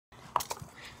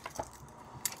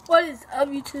What is up,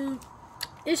 YouTube?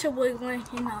 It's your boy Glenn,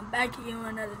 and I'm back again with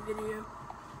another video.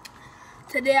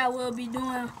 Today I will be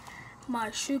doing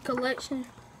my shoe collection.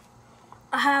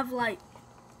 I have like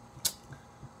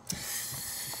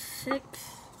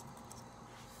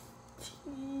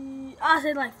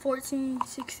 14,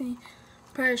 16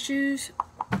 pair of shoes.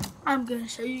 I'm gonna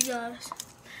show you guys.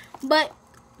 But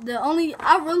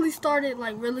I really started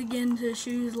really getting into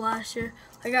shoes last year.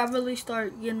 I really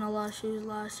started getting a lot of shoes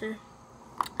last year.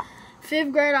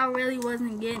 5th grade, I really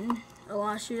wasn't getting a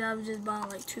lot of shoes. I was just buying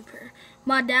like 2 pair.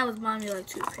 My dad was buying me like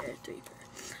 2 pair, 3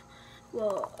 pair.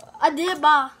 Well, I did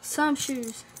buy some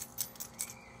shoes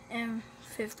in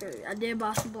 5th grade. I did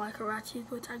buy some black Huaraches,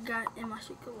 which I got in my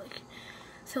shoe collection.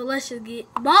 So let's just get.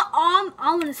 But I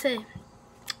want to say,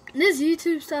 this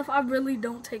YouTube stuff I really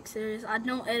don't take serious. I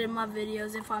don't edit my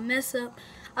videos. If I mess up,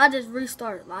 I just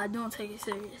restart. I don't take it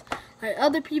serious. Like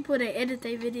other people, they edit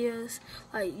their videos.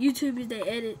 Like YouTubers, they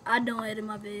edit. I don't edit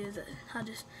my videos. I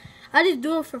just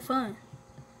do it for fun.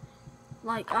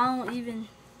 Like I don't even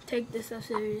take this stuff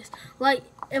serious. Like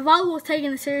if I was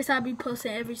taking it serious, I'd be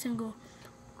posting every single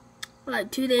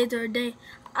 2 days or a day.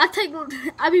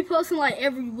 I'd be posting like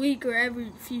every week or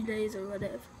every few days or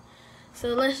whatever.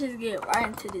 So let's just get right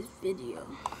into this video.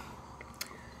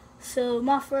 So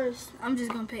I'm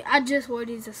just gonna pick. I just wore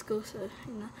these at school, so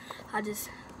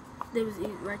they was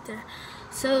right there.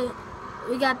 So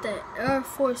we got the Air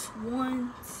Force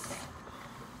Ones.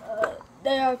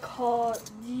 They are called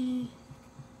the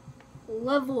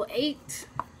Level 8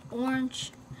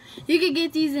 orange. You can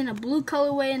get these in a blue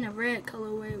colorway and a red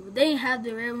colorway. But they didn't have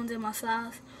the red ones in my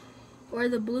size or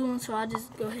the blue ones, so I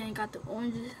just go ahead and got the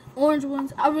orange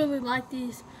ones. I really like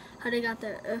these. How they got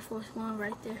the Air Force One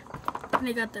right there. And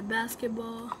they got the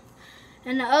basketball.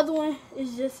 And the other one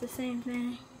is just the same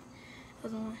thing.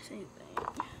 Other one, same thing.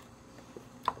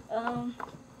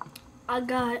 I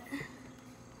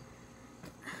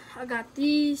got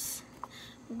these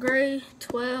gray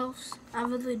 12s. I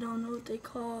really don't know what they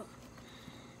call.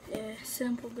 Yeah,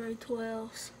 simple gray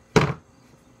 12s.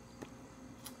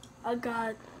 I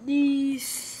got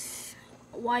these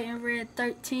white and red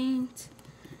 13s.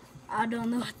 I don't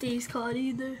know what these called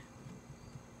either.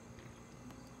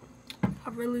 I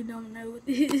really don't know what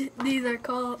these are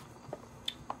called.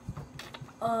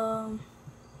 I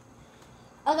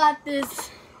got these,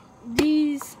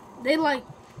 they like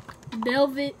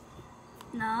velvet.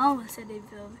 No, I don't want to say they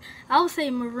velvet. I would say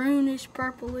maroonish,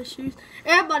 purplish shoes.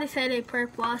 Everybody say they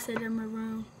purple. I say they're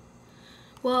maroon.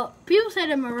 Well, people say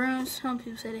they're maroon. Some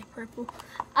people say they're purple.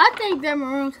 I think they're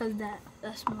maroon because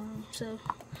that's maroon. So,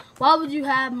 why would you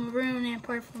have maroon and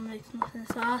purple? Makes no sense.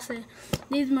 So, I'll say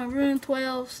these maroon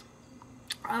 12s.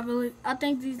 I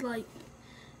think these I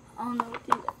don't know what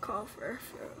these are called for.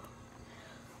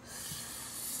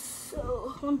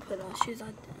 So, let me put our shoes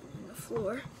like that on the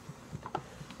floor.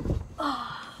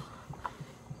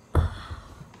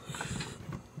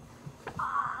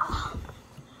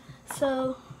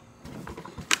 So,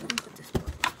 let me put this one.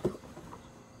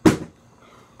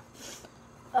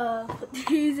 Put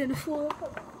these in the floor.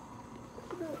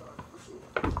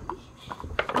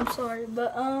 I'm sorry,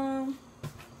 but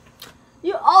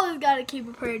you always gotta keep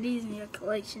a pair of these in your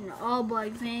collection. The all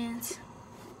black Vans.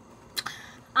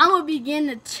 I'm gonna be getting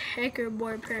a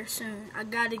checkerboard pair soon. I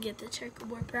gotta get the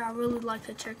checkerboard pair. I really like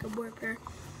the checkerboard pair.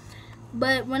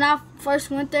 But when I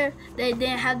first went there, they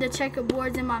didn't have the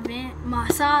checkerboards in my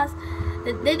size.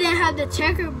 They didn't have the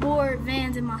checkerboard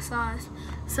Vans in my size.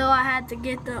 So I had to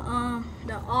get the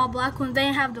all black ones. They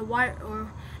didn't have the white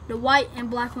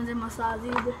and black ones in my size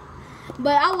either.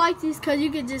 But I like these because you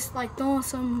could just throw on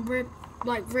some ripped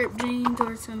jeans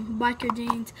or some biker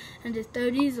jeans and just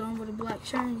throw these on with a black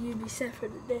shirt and you'd be set for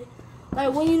the day.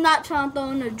 Like when you're not trying to throw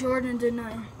on the Jordans or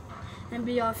nothing and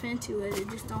be all fancy with it,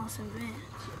 just throw on some Vans.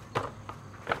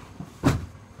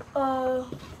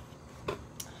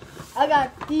 I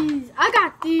got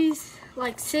these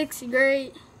like 6th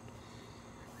grade,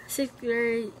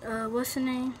 what's the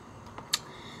name?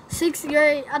 6th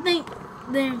grade, I think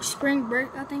they're spring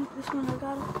break, I think this one I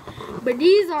got them. But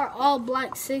these are all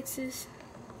black 6s.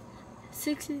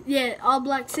 Yeah, all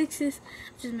black 6s.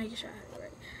 Just making sure I have it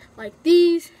right. Like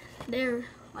these, they're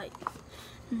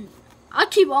I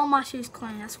keep all my shoes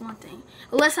clean, that's one thing.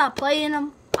 Unless I play in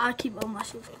them, I keep all my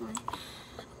shoes clean.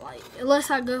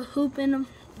 Unless I go hoop in them,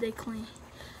 they clean.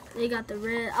 They got the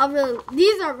red.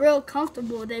 These are real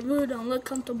comfortable. They really don't look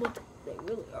comfortable. They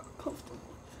really are comfortable.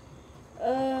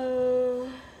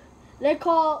 They're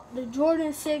called the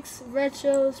Jordan 6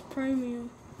 Retros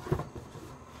Premium.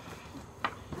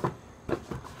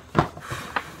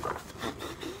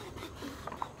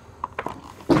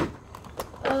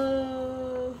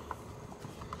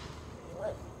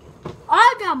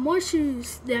 more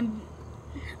shoes than.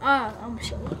 I'm gonna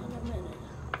show you in a minute.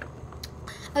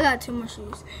 I got 2 more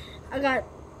shoes. I got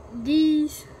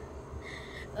these.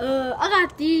 I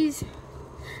got these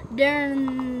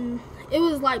during. It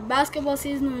was like basketball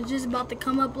season was just about to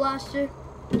come up last year.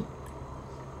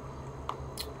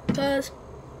 Cause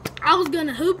I was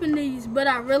gonna hoop in these, but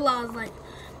I realized like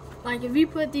if you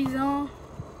put these on,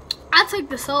 I took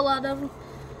the sole out of them.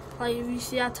 Like if you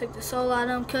see, I took the sole out of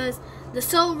them because the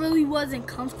sole really wasn't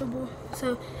comfortable.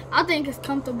 So I think it's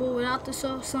comfortable without the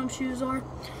sole. Some shoes are.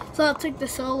 So I took the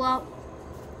sole out,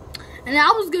 and I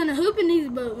was gonna hoop in these,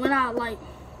 but when I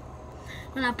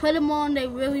put them on, they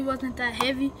really wasn't that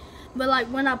heavy. But like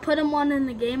when I put them on in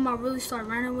the game, I really started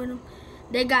running with them.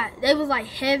 They was like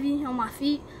heavy on my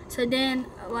feet. So then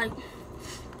like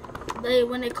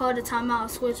when they called the timeout, I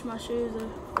switched my shoes or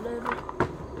whatever.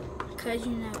 Cause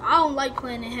you know I don't like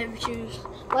playing in heavy shoes.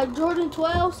 Like Jordan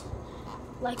 12s.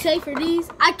 Like say for these,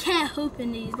 I can't hoop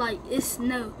in these. Like it's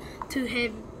too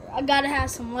heavy. I gotta have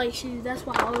some light shoes. That's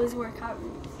why I always wear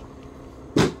cotton.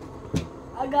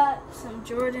 I got some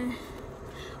Jordan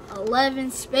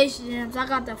 11 Space Jams. I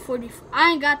got the 40.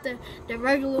 I ain't got the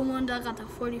regular ones. I got the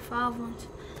 45 ones.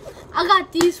 I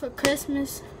got these for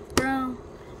Christmas, bro.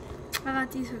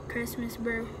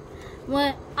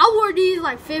 When I wore these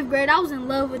like 5th grade, I was in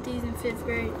love with these in 5th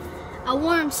grade. I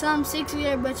wore them some 6th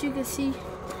grade, but you can see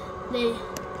they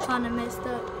kind of messed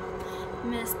up.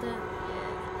 Yeah.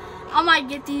 I might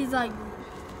get these like.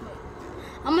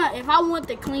 If I want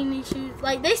to clean these shoes,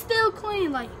 like they still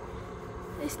clean, like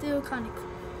they still kind of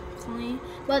clean.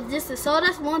 But just the sole,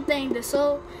 that's one thing. The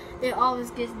sole, it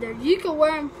always gets dirty. You can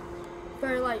wear them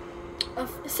for like,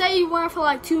 say you wear them for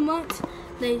like 2 months,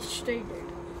 they straight dirty.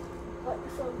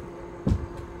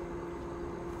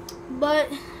 But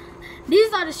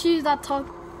these are the shoes I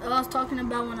was talking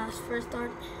about when I first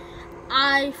started.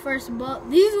 I first bought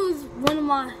these. Was one of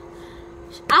my.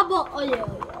 I'm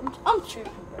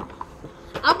tripping, bro.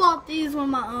 I bought these with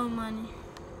my own money.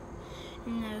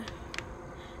 You know,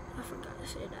 I forgot to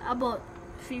say that. I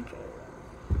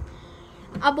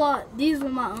bought these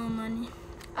with my own money.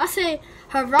 I say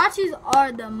Huaraches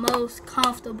are the most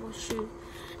comfortable shoe.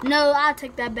 No, I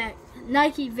take that back.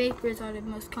 Nike Vapors are the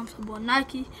most comfortable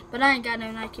Nike, but I ain't got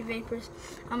no Nike Vapors.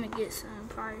 I'm gonna get some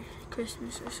probably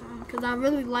Christmas or something because I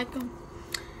really like them.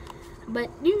 But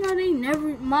you know they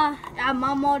never at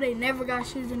my mall they never got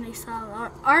shoes in their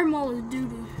style. Our mall is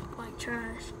doo-doo, like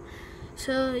trash.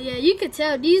 So yeah, you can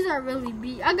tell these are really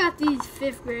beat. I got these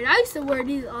 5th grade. I used to wear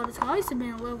these all the time. I used to be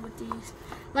in love with these.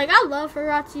 Like I love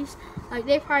Huaraches. Like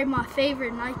they probably my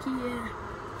favorite Nike. Yeah.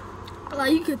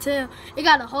 Like you could tell, it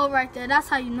got a hole right there. That's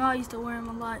how you know I used to wear them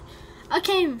a lot. I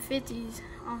can't even fit these.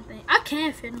 I don't think I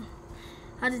can fit them.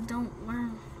 I just don't wear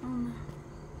them. I don't know.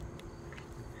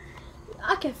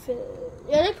 I can fit it.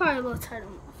 Yeah, they probably a little tight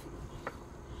on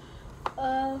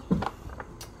my feet.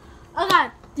 I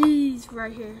got these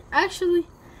right here. Actually,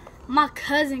 my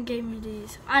cousin gave me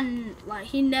these.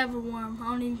 He never wore them. I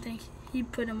don't even think he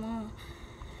put them on.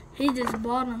 He just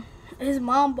bought them. His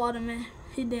mom bought them and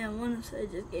he didn't want them, so he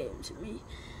just gave them to me.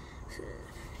 So,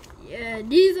 yeah,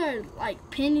 these are like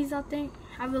pennies, I think.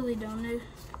 I really don't know.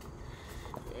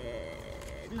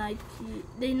 Yeah, Nike.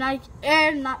 They Nike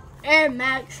Air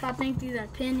Max. I think these are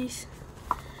pennies.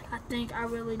 I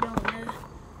really don't know.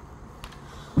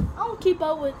 I don't keep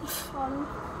up with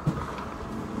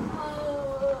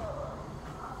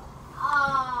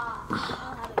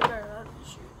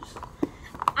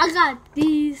I got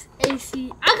these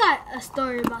AC. I got a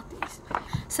story about these.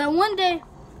 So one day,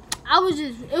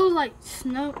 it was like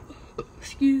snow.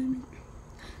 Excuse me.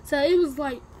 So it was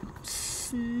like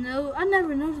snow. I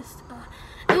never noticed.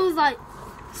 It was like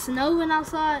snowing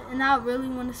outside, and I really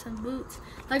wanted some boots.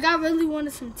 Like I really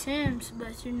wanted some Timbs,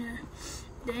 but you know,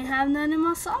 they didn't have none in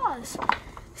my size.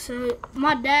 So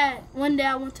one day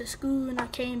I went to school and I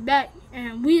came back,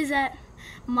 and we was at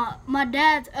my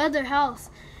dad's other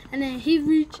house. And then he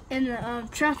reached in the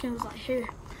trunk and was like, here.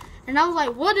 And I was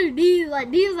like, what are these? Like,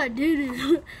 these are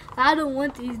doo-doo. I don't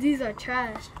want these. These are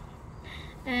trash.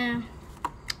 And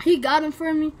he got them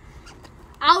for me.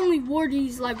 I only wore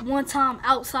these like one time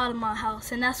outside of my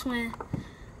house. And that's when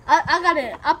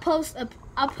I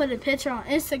put a picture on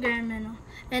Instagram in them.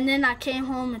 And then I came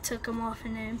home and took them off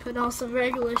and then put on some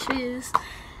regular shoes.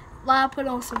 I put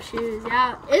on some shoes.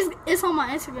 Yeah, it's on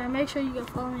my Instagram. Make sure you go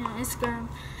follow me on Instagram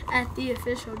at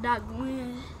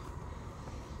theofficial.gwen.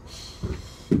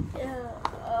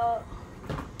 Yeah,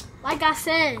 like I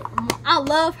said, I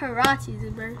love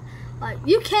Huaraches, bro. Like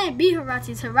you can't beat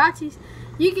Huaraches. Huaraches,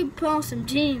 you can put on some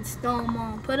jeans, throw them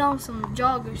on. Put on some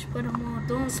joggers, put them on.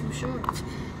 Throw on some shorts.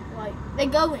 Like they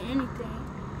go with anything.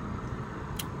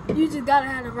 You just gotta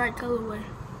have the right colorway.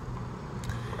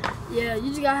 Yeah, you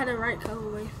just gotta have the right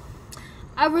colorway.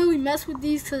 I really mess with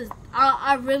these because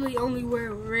I really only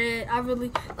wear red. I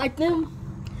really like them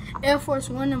Air Force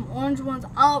One, them orange ones.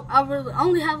 I really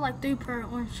only have like 3 pair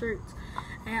of orange shirts,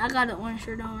 and I got an orange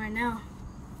shirt on right now.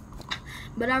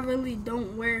 But I really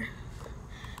don't wear.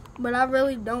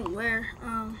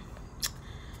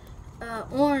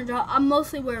 Orange. I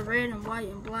mostly wear red and white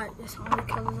and black. That's the only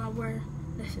colors I wear.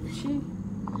 That's the shoe.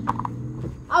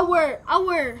 I wear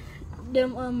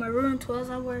them maroon 12s.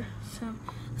 I wear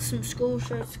some school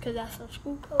shirts because that's a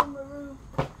school color, maroon.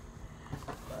 But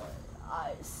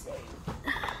I say,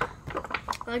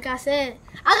 like I said,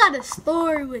 I got a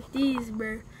story with these,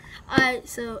 bro. Alright,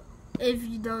 so if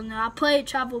you don't know, I played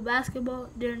travel basketball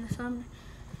during the summer.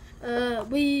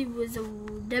 We was a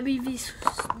WV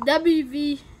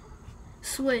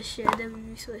Swish, yeah,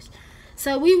 WV Swish.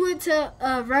 So we went to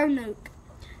Roanoke,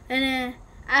 and then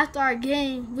after our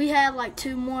game, we had like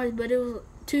 2 more games,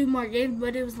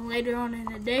 but it was later on in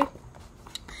the day.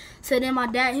 So then my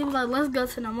dad, he was like, let's go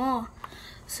to the mall.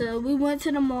 So we went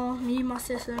to the mall, me, my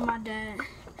sister, and my dad.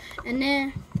 And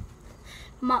then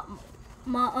my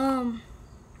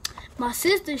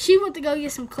sister, she went to go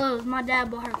get some clothes. My dad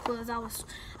bought her clothes. I was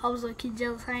like,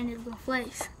 jealous. I ain't even gonna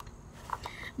flex.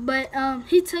 But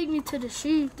he took me to the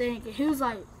shoe thing, and he was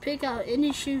like, pick out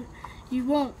any shoe you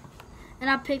want. And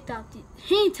I picked out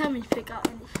he didn't tell me to pick out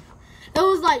any. It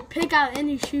was like, pick out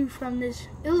any shoe from this.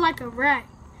 It was like a rack.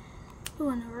 It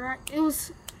wasn't a rack. It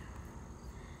was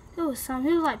something.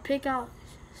 He was like, pick out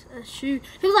a shoe.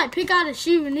 He was like, pick out a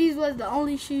shoe, and these was the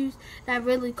only shoes that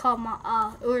really caught my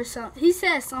eye, or something. He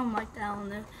said something like that, I don't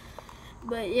know.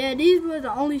 But yeah, these were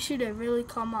the only shoe that really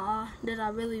caught my eye, that I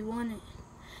really wanted.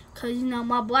 Cause you know,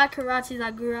 my black Karachis,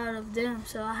 I grew out of them,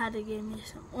 so I had to get me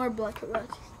some more black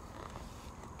Karachis.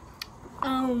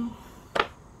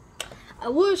 I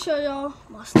will show y'all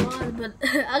my slides, but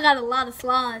I got a lot of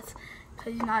slides.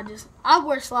 Cause you know, I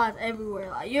wear slides everywhere.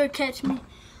 Like, you'll catch me.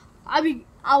 I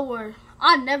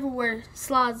never wear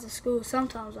slides to school.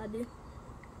 Sometimes I do.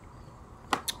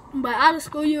 But out of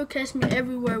school, you'll catch me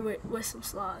everywhere with some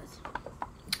slides.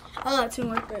 I got 2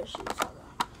 more pair of shoes.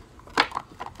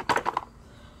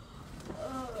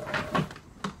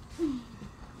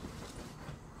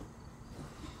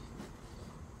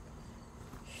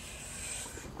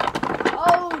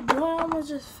 Oh, damn, I almost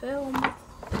just fell on my...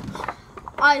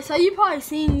 Alright, so you probably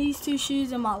seen these 2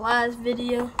 shoes in my last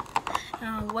video.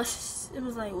 It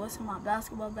was like, what's in my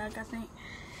basketball bag, I think.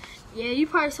 Yeah, you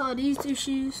probably saw these 2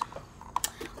 shoes.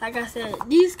 Like I said,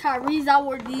 these Kyrie's, I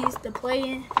wore these to play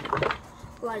in.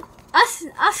 Like, I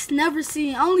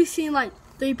only seen like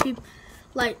 3 people.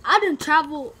 Like, I didn't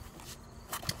travel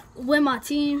with my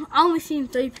team. I only seen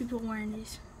 3 people wearing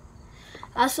these.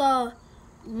 I saw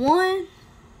one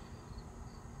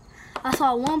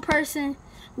person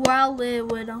where I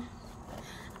live with them.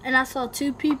 And I saw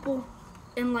 2 people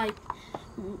in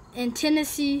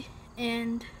Tennessee,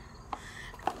 and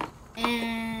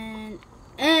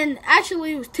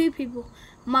actually it was 2 people.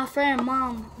 My friend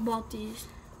mom bought these,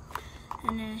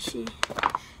 and then she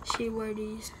wear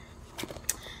these.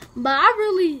 But I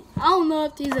don't know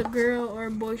if these are girl or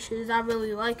boy shoes. I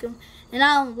really like them, and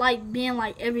I don't like being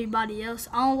like everybody else.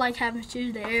 I don't like having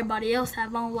shoes that everybody else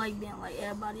have. I don't like being like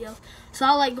everybody else. So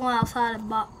I like going outside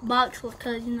the box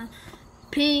because, you know,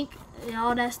 pink and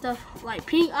all that stuff. Like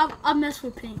pink, I mess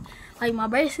with pink. Like my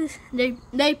braces, they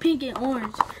pink and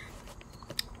orange.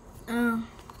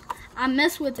 I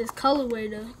mess with this colorway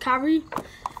though. Kyrie,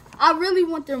 I really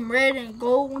want them red and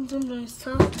gold ones. Them is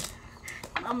tough.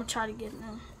 I'm gonna try to get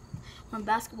them when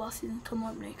basketball season come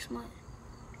up next month.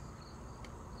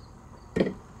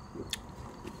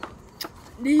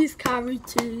 These Kyrie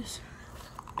 2s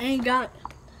ain't got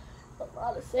a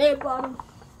lot to say about them.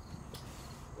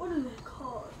 What is it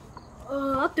called?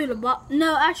 I threw the box.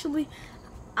 No, actually,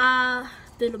 I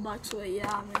threw the box away. Yeah,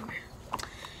 I remember.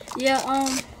 Yeah,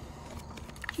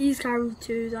 these Kyrie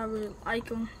 2s, I really like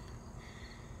them.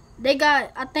 They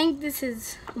got, I think this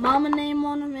is mama name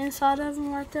on them, inside of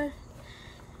them right there.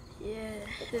 Yeah,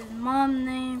 his mom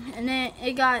name, and then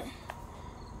it got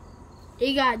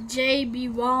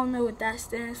JB. Well, I don't know what that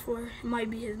stands for. It might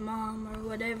be his mom or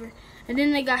whatever. And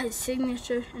then they got his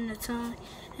signature in the tongue.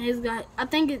 And he's got, I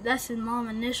think that's his mom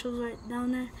initials right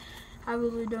down there. I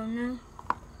really don't know.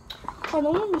 Hold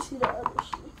on, let me see the other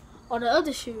shoe. Oh, the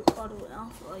other shoe all the way. I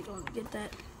don't feel like I'm gonna get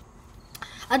that.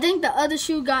 I think the other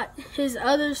shoe got his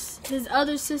other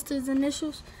sister's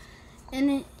initials in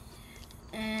it.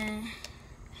 And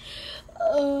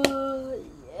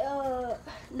yeah,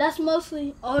 that's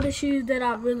mostly all the shoes that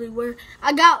I really wear.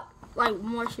 I got like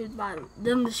more shoes, but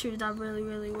them the shoes I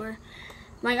really wear.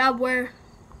 Like I wear,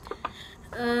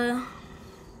 oh,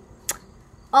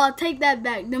 take that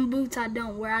back. Them boots I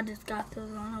don't wear. I just got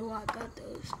those. I don't know why I got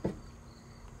those.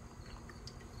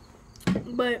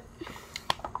 But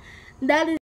that is